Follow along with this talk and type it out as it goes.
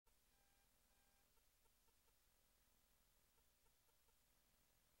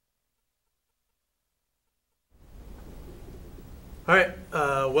All right,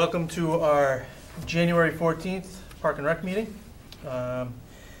 welcome to our January 14th Park and Rec meeting.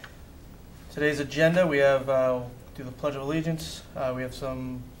 Today's agenda, we have do the Pledge of Allegiance. We have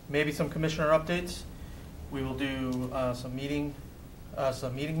maybe some commissioner updates. We will do some meeting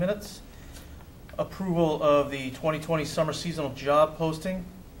minutes. Approval of the 2020 summer seasonal job posting.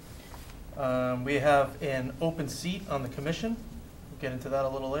 We have an open seat on the commission. We'll get into that a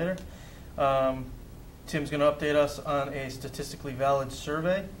little later. Tim's going to update us on a statistically valid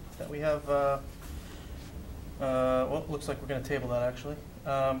survey that we have. Well, looks like we're going to table that actually.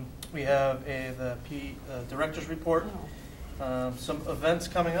 We have the director's report, some events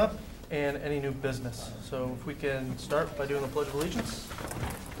coming up, and any new business. So if we can start by doing the Pledge of Allegiance.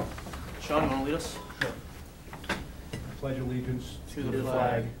 Sean, you want to lead us? Sure. Pledge allegiance to the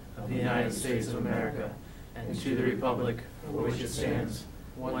flag of the United States of America and to the republic for which it stands,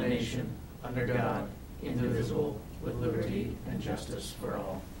 one nation, under God, indivisible, with liberty and justice for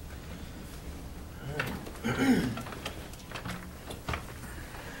all.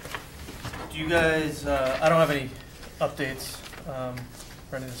 Do you guys, I don't have any updates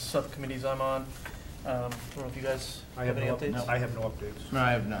for any of the subcommittees I'm on. I don't know if you guys have any updates? No, I have no updates. No,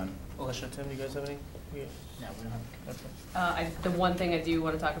 I have none. Alicia, Tim, do you guys have any? No, we don't have. Okay. The one thing I do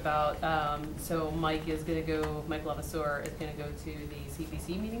want to talk about, so Mike Levasseur is going to go to the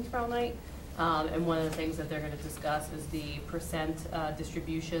CPC meeting tomorrow night. And one of the things that they're going to discuss is the percent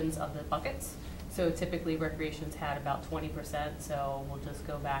distributions of the buckets. So typically recreation's had about 20%, so we'll just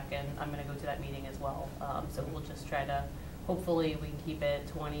go back and I'm going to go to that meeting as well. So we'll just try to, hopefully we can keep it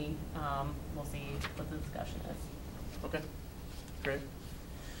 20. We'll see what the discussion is. Okay, great.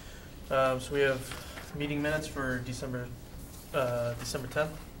 So we have meeting minutes for December 10th.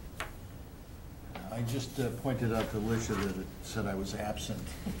 I just pointed out to Alicia that it said I was absent,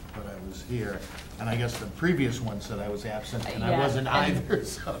 but I was here. And I guess the previous one said I was absent, and I Yeah, wasn't and either,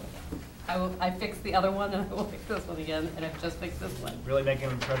 so. I fixed the other one and I will fix this one again, and I've just fixed this one. Really making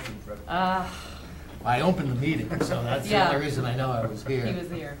an impression, Fred. I opened the meeting, so that's the only reason I know I was here. He was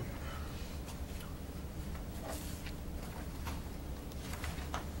here.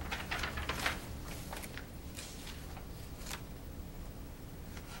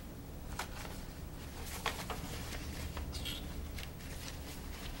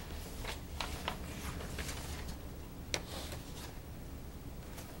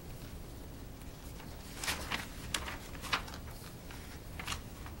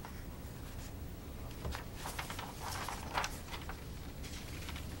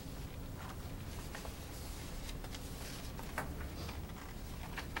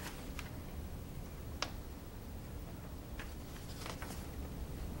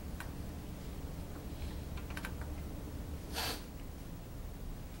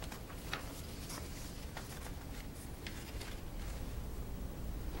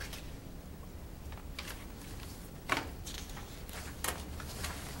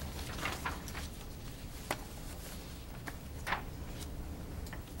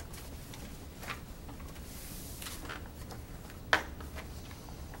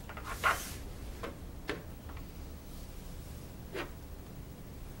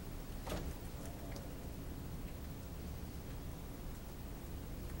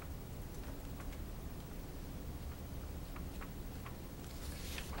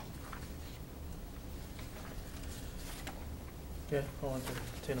 Okay, I'll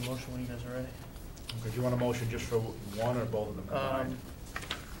entertain a motion when you guys are ready. Okay, do you want a motion just for one or both of them combined?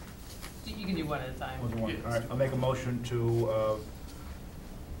 You can do one at a time. We'll do one. yes. All right, I'll make a motion to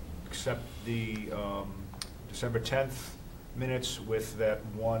accept the December 10th minutes with that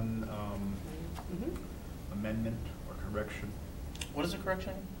one amendment or correction, What is the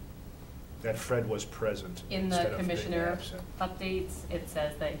correction? that Fred was present In instead the of being commissioner absent. updates, it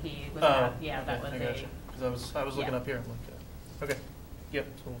says that he was, yeah, that was I a, gotcha. Because I was looking Yeah. up here. I'm like, okay, yep,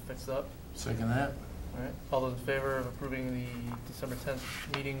 so we'll fix that. Second that? All right, all those in favor of approving the December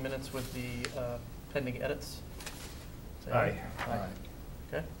 10th meeting minutes with the pending edits? Say Aye. All right.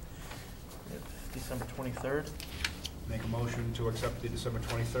 Okay. We have December 23rd. Make a motion to accept the December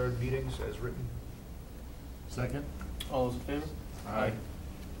 23rd meetings as written. Second? All those in favor? Aye.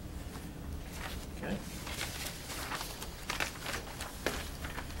 Okay.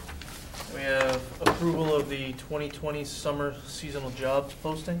 We have approval of the 2020 summer seasonal jobs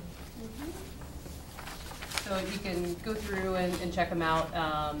posting. so you can go through and check them out.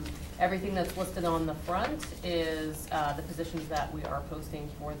 Everything that's listed on the front is the positions that we are posting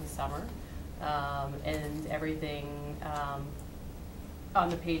for the summer. And everything on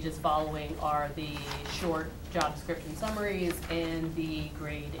the pages following are the short job description summaries and the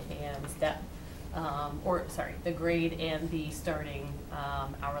grade and step the grade and the starting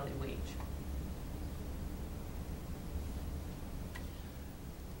hourly wage.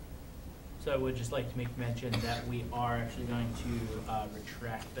 So I would just like to make mention that we are actually going to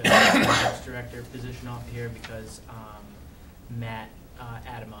retract the finance director position off here because Matt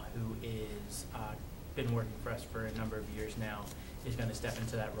Adama, who is been working for us for a number of years now, is going to step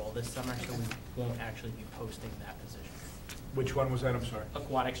into that role this summer, so we won't actually be posting that position. Which one was that, I'm sorry?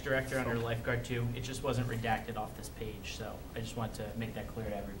 Aquatics director under lifeguard 2. It just wasn't redacted off this page, so I just want to make that clear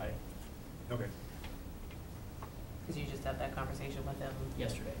to everybody. Okay. Because you just had that conversation with him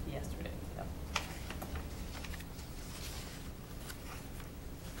Yesterday. Yep.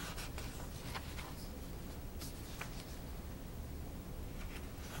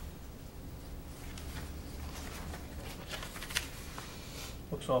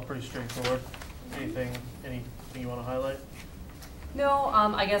 Looks all pretty straightforward. Anything you want to highlight? No,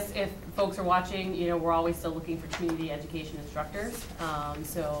 I guess if folks are watching, we're always still looking for community education instructors.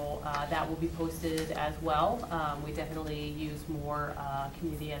 So that will be posted as well. We definitely use more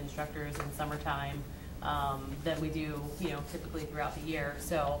community ed instructors in summertime than we do, typically throughout the year.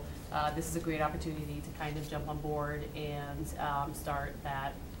 So this is a great opportunity to kind of jump on board and start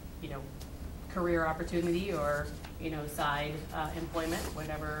that, career opportunity or, side employment,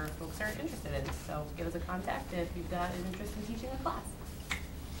 whatever folks are interested in. So give us a contact if you've got an interest in teaching a class.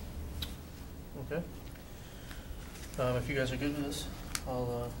 Okay. If you guys are good with this,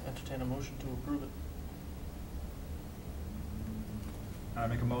 I'll entertain a motion to approve it. I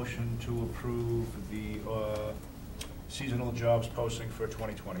make a motion to approve the seasonal jobs posting for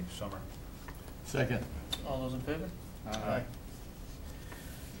 2020 summer. Second. All those in favor? Aye.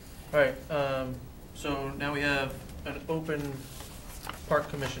 All right, so now we have an open park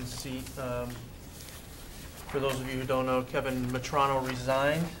commission seat. For those of you who don't know, Kevin Matrano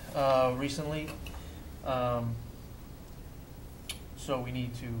resigned recently. So we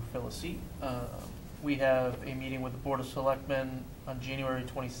need to fill a seat. We have a meeting with the Board of Selectmen on January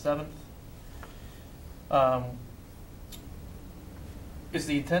 27th. Is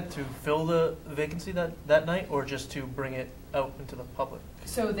the intent to fill the vacancy that night, or just to bring it out into the public?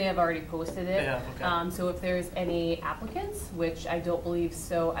 So they have already posted it. Yeah, okay. So if there's any applicants, which I don't believe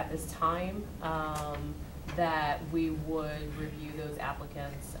so at this time, that we would review those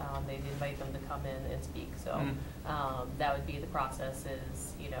applicants. They'd invite them to come in and speak. So that would be the process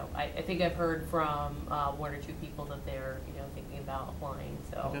is, I think I've heard from one or two people that they're, thinking about applying.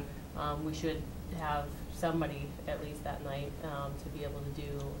 So Okay. we should have somebody at least that night to be able to do,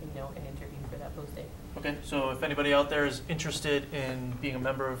 an interview for that posting. Okay, so if anybody out there is interested in being a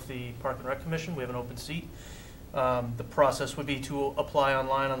member of the Park and Rec Commission, we have an open seat. The process would be to apply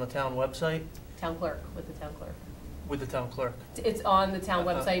online on the town website. Town clerk, with the town clerk. With the town clerk. It's on the town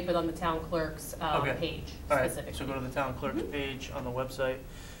website, but on the town clerk's Okay. page All right, specifically. so go to the town clerk's page on the website.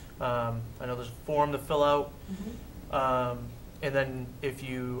 I know there's a form to fill out. And then if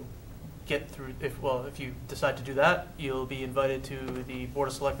you get through, if you decide to do that, you'll be invited to the Board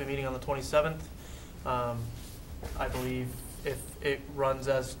of Selectmen meeting on the 27th. I believe if it runs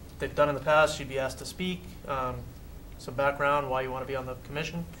as they've done in the past, you'd be asked to speak, some background, why you want to be on the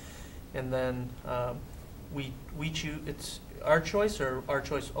commission. And then we choose, it's our choice or our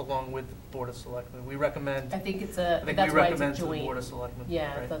choice along with the Board of Selectmen. We recommend. I think we that's why it's a recommend to the joint. Board of Selectmen.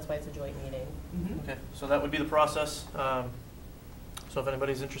 Yeah, right? that's why it's a joint meeting. Okay, so that would be the process. So if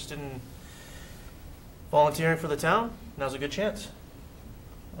anybody's interested in volunteering for the town, now's a good chance.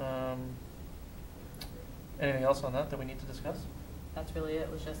 Anything else on that we need to discuss? That's really it.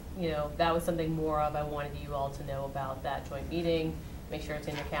 It was just, that was something more of, I wanted you all to know about that joint meeting. Make sure it's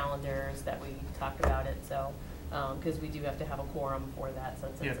in your calendars that we talked about it, so, because we do have to have a quorum for that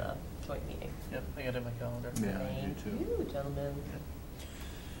since it's a joint meeting. Yep, I got it in my calendar. Yeah, I do Thank too. you, gentlemen.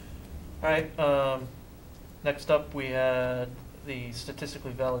 All right, next up, we had the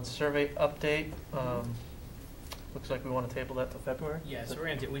statistically valid survey update. Looks like we want to table that till February. Yeah, so we're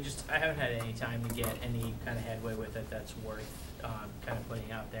gonna do, I haven't had any time to get any kind of headway with it that's worth kind of putting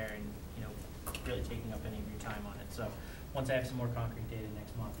out there and, really taking up any of your time on it. So once I have some more concrete data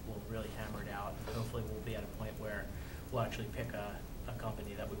next month, we'll really hammer it out. And hopefully we'll be at a point where we'll actually pick a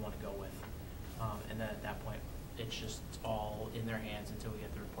company that we want to go with. And then at that point, it's just all in their hands until we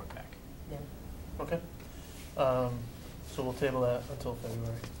get the report back. Yeah. Okay. So we'll table that until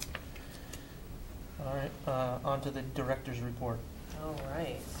February. All right, on to the director's report. All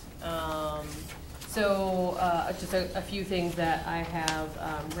right. So just a few things that I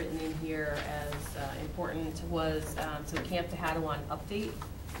have written in here as important was, so Camp Tehadawon update.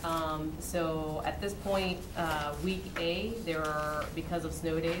 So at this point, week A, because of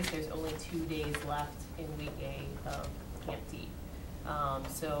snow days, there's only 2 days left in week A of Camp T.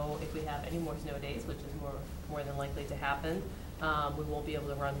 So if we have any more snow days, which is more than likely to happen, we won't be able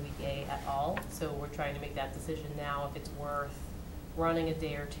to run week A at all. So we're trying to make that decision now if it's worth running a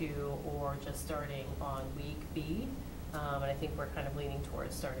day or two or just starting on week B. And I think we're kind of leaning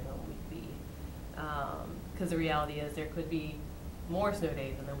towards starting on week B. Because the reality is there could be more snow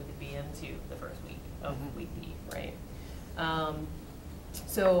days and then we could be into the first week of week B, right?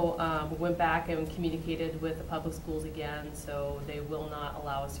 So we went back and communicated with the public schools again, so they will not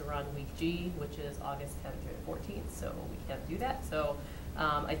allow us to run week G, which is August 10th through the 14th, so we can't do that. So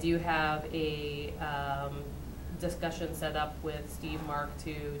I do have a discussion set up with Steve Mark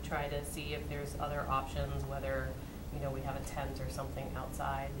to try to see if there's other options, whether we have a tent or something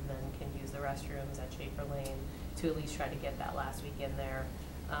outside and then can use the restrooms at Schaefer Lane to at least try to get that last week in there.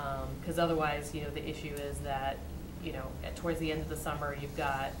 Because otherwise, the issue is that, towards the end of the summer, you've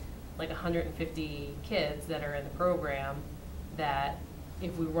got like 150 kids that are in the program that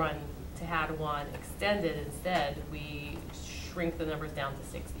if we run Tehadawon extended instead, we shrink the numbers down to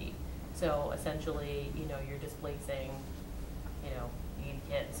 60. So essentially, you're displacing, 80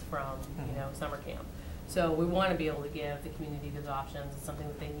 kids from, summer camp. So we want to be able to give the community those options. It's something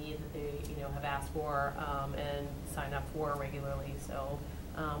that they need, that they have asked for and sign up for regularly. So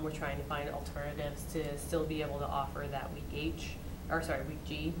we're trying to find alternatives to still be able to offer that week week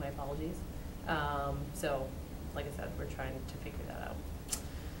G. My apologies. So like I said, we're trying to figure that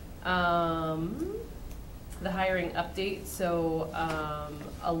out. The hiring update. So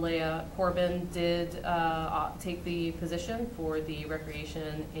Alea Corbin did take the position for the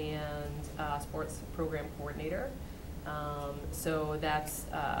recreation and sports program coordinator. So that's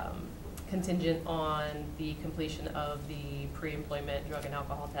contingent on the completion of the pre-employment drug and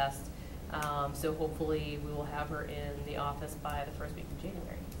alcohol test. So hopefully we will have her in the office by the first week of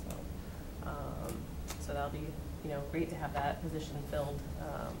January. So that'll be great to have that position filled.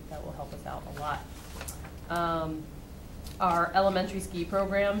 That will help us out a lot. Our elementary ski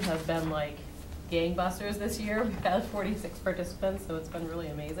program has been like gangbusters this year. We've had 46 participants, so it's been really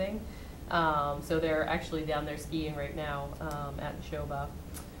amazing. So they're actually down there skiing right now at Neshoba.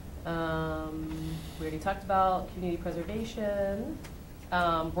 We already talked about community preservation.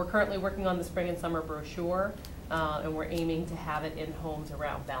 We're currently working on the spring and summer brochure, and we're aiming to have it in homes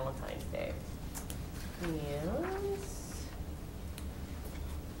around Valentine's Day. And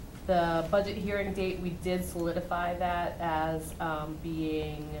the budget hearing date, we did solidify that as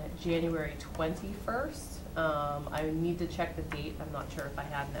being January 21st. I need to check the date. I'm not sure if I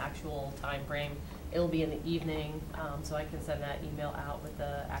have an actual time frame. It'll be in the evening, so I can send that email out with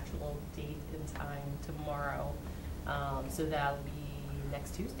the actual date and time tomorrow. So that'll be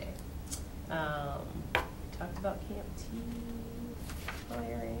next Tuesday. We talked about Camp T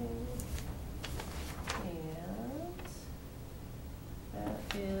hiring, and that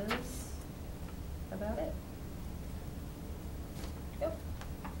is about it. Yep.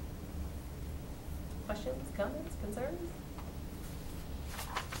 Questions, comments, concerns?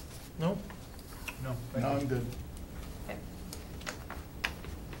 Nope. No, No, I'm good. Okay.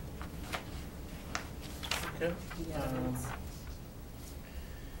 Okay. Yeah,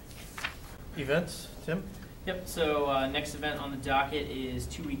 Events, Tim? Yep, so next event on the docket is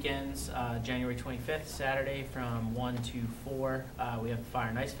 2 weekends, January 25th, Saturday from 1 to 4. We have the Fire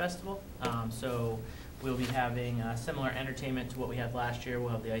and Ice Festival. So we'll be having similar entertainment to what we had last year. We'll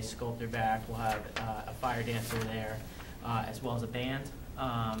have the ice sculptor back. We'll have a fire dancer there, as well as a band.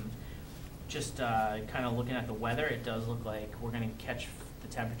 Just kind of looking at the weather, it does look like we're going to catch the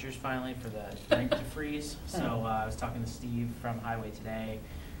temperatures finally for the rink to freeze. So I was talking to Steve from Highway today.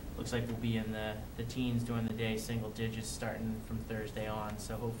 Looks like we'll be in the teens during the day, single digits starting from Thursday on.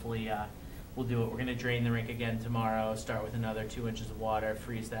 So hopefully we'll do it. We're going to drain the rink again tomorrow, start with another 2 inches of water,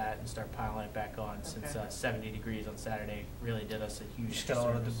 freeze that, and start piling it back on. Since 70 degrees on Saturday really did us a huge Just got a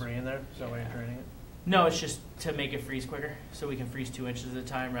lot of disservice. debris in there, is that why you're draining it? No, it's just to make it freeze quicker, so we can freeze 2 inches at a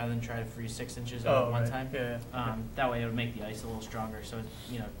time rather than try to freeze 6 inches all at one time. Yeah. That way it'll make the ice a little stronger, so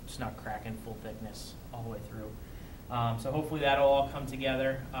it's not cracking full thickness all the way through. So hopefully that'll all come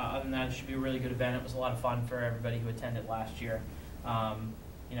together. Other than that, it should be a really good event. It was a lot of fun for everybody who attended last year.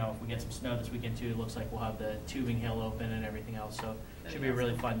 If we get some snow this weekend too, it looks like we'll have the tubing hill open and everything else. So it should be a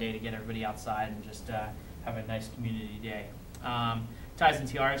really fun day to get everybody outside and just have a nice community day. Ties and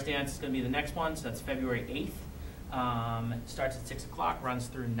Tiaras Dance is going to be the next one, so that's February 8th. Starts at 6 o'clock, runs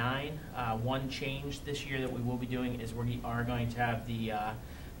through 9. One change this year that we will be doing is we are going to have the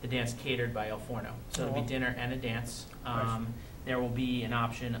dance catered by El Forno. So it'll be dinner and a dance. Nice. there will be an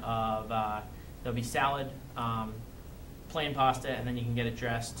option of, there'll be salad, plain pasta, and then you can get it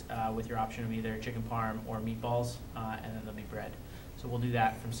dressed with your option of either chicken parm or meatballs, and then there'll be bread. So we'll do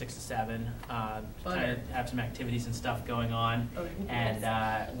that from 6 to 7. Kind of have some activities and stuff going on, and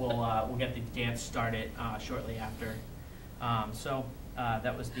we'll get the dance started shortly after. So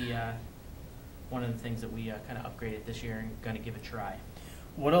that was the one of the things that we kind of upgraded this year and going to give a try.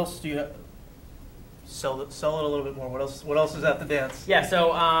 What else do you have? Sell it a little bit more. What else is at the dance? Yeah,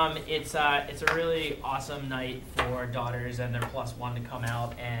 so it's a really awesome night for daughters and their +1 to come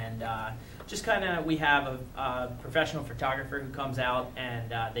out, and just kind of, we have a professional photographer who comes out,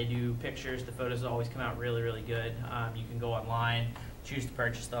 and they do pictures. The photos always come out really, really good. You can go online, choose to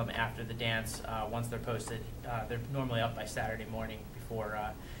purchase them after the dance. Once they're posted, they're normally up by Saturday morning before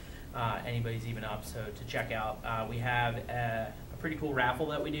anybody's even up. So to check out, we have a pretty cool raffle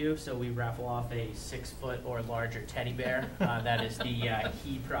that we do. So we raffle off a 6-foot or larger teddy bear. That is the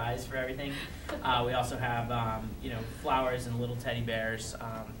key prize for everything. We also have flowers and little teddy bears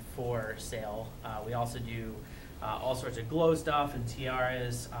for sale. We also do all sorts of glow stuff and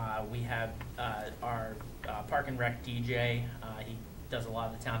tiaras. We have our Park and Rec DJ. He does a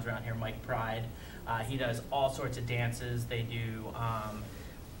lot of the towns around here, Mike Pride. He does all sorts of dances. They do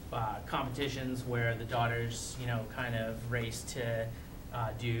competitions where the daughters, kind of race to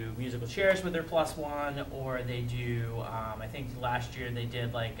do musical chairs with their +1, or they do, I think last year they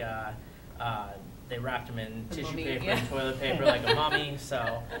did like, they wrapped them in tissue paper and toilet paper like a mummy.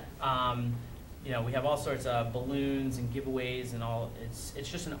 So, we have all sorts of balloons and giveaways and all. It's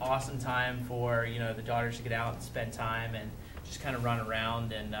just an awesome time for, the daughters to get out and spend time and just kind of run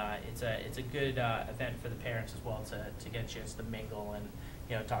around, and it's a good event for the parents as well to get a chance to mingle and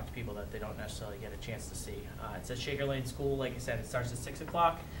talk to people that they don't necessarily get a chance to see. It's at Shaker Lane School. Like I said, it starts at 6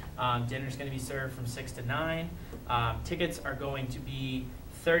 o'clock. Dinner's going to be served from 6 to 9. Tickets are going to be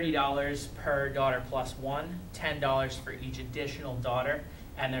 $30 per daughter +1, $10 for each additional daughter,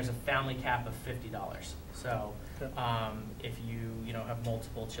 and there's a family cap of $50. So if you have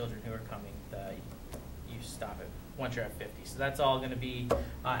multiple children who are coming, you stop it once you're at 50. So that's all going to be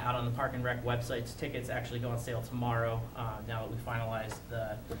out on the Park and Rec websites. Tickets actually go on sale tomorrow, now that we finalized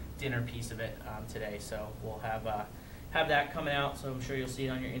the dinner piece of it today. So we'll have that coming out, so I'm sure you'll see it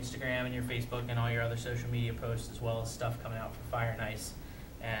on your Instagram and your Facebook and all your other social media posts, as well as stuff coming out for Fire and Ice.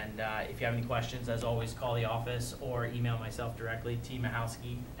 And if you have any questions, as always, call the office or email myself directly,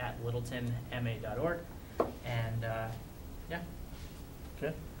 tmahowski@littletonma.org. And yeah.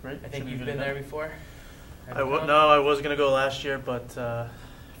 Okay, great. I think you've been there before. No, I was going to go last year, but I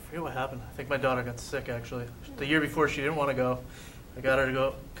forget what happened. I think my daughter got sick, actually. The year before, she didn't want to go. I got her to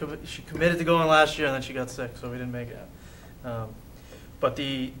go. She committed to going last year, and then she got sick, so we didn't make it. But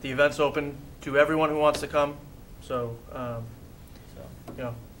the event's open to everyone who wants to come. So,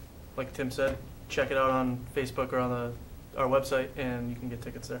 like Tim said, check it out on Facebook or on our website, and you can get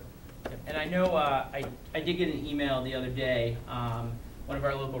tickets there. And I know I did get an email the other day. One of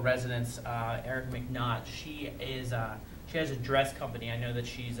our local residents, Erica McNaught, she has a dress company. I know that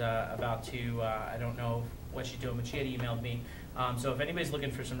she's about to, I don't know what she's doing, but she had emailed me. So if anybody's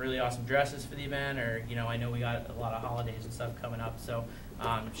looking for some really awesome dresses for the event, or I know we got a lot of holidays and stuff coming up, so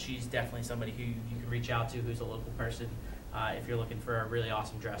she's definitely somebody who you can reach out to, who's a local person, if you're looking for a really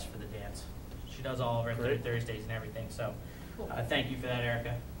awesome dress for the dance. She does all of our Thursdays and everything, so thank you for that,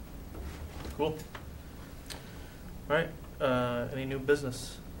 Erica. Cool. All right. Any new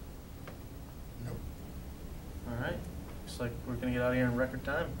business? Nope. All right. Looks like we're going to get out of here in record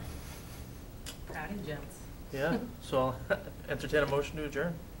time. Howdy, gents. Yeah. So I'll entertain a motion to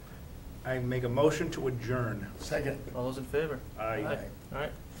adjourn. I make a motion to adjourn. Second. All those in favor? Aye. All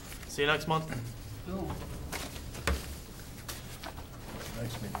right. See you next month. Boom.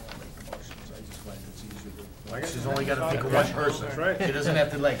 Next meeting, I'll make the motions. I just find it's easier to. I guess She's only got to pick one person. That's right. She doesn't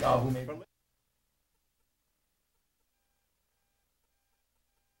have to who made.